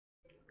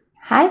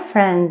Hi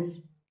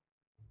friends!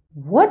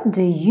 What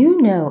do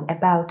you know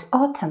about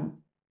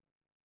autumn?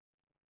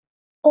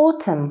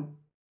 Autumn.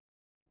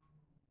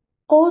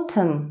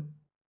 Autumn.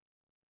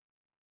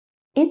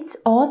 It's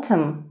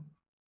autumn.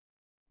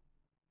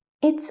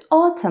 It's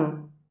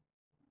autumn.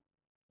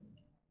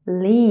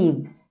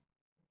 Leaves.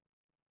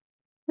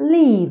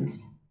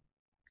 Leaves.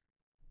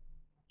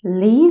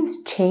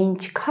 Leaves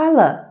change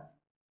color.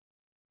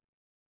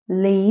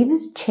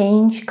 Leaves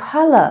change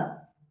color.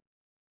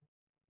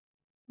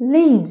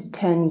 Leaves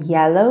turn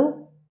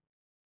yellow,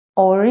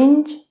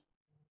 orange,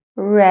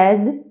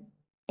 red,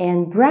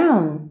 and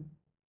brown.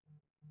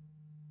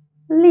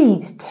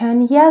 Leaves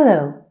turn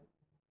yellow.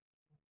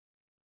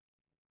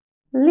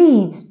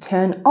 Leaves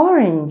turn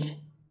orange.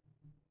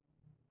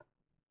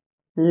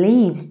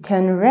 Leaves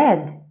turn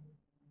red.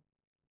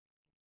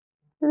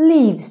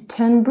 Leaves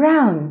turn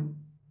brown.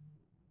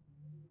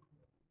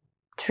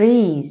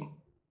 Trees.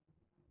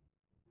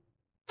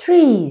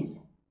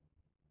 Trees.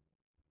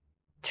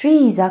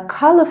 Trees are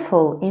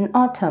colorful in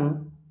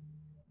autumn.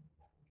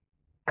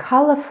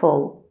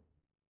 Colorful.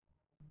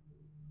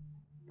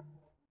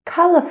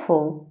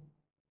 Colorful.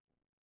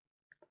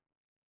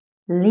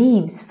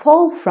 Leaves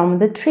fall from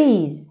the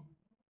trees.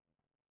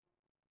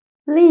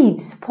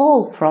 Leaves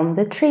fall from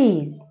the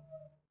trees.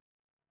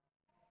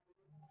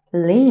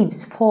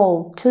 Leaves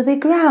fall to the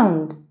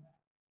ground.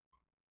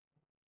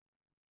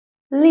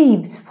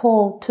 Leaves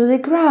fall to the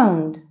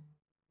ground.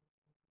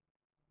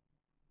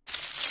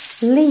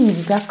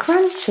 Leaves are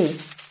crunchy.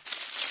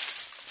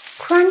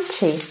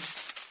 Crunchy.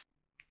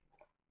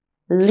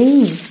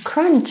 Leaves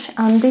crunch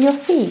under your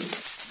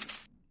feet.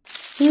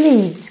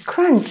 Leaves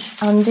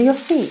crunch under your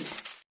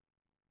feet.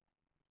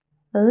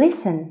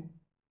 Listen.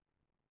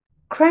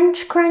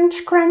 Crunch,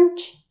 crunch,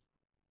 crunch.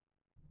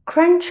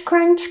 Crunch,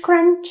 crunch,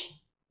 crunch.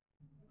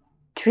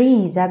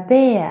 Trees are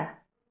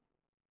bare.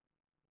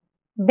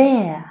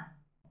 Bare.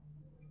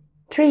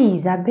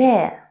 Trees are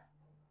bare.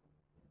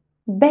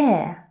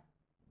 Bare.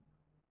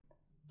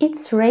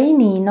 It's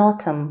rainy in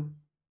autumn.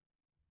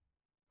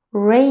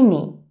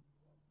 Rainy.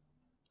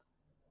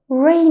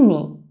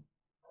 Rainy.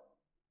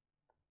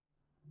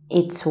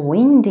 It's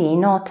windy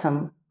in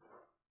autumn.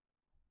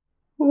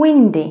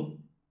 Windy.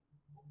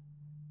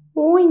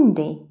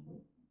 Windy.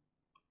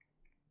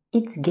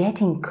 It's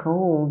getting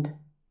cold.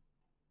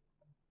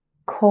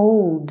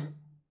 Cold.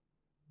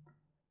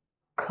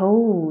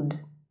 Cold.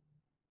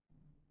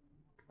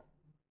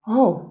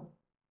 Oh,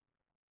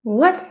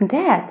 what's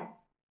that?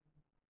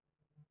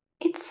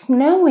 It's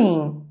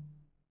snowing.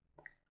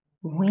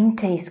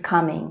 Winter is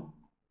coming.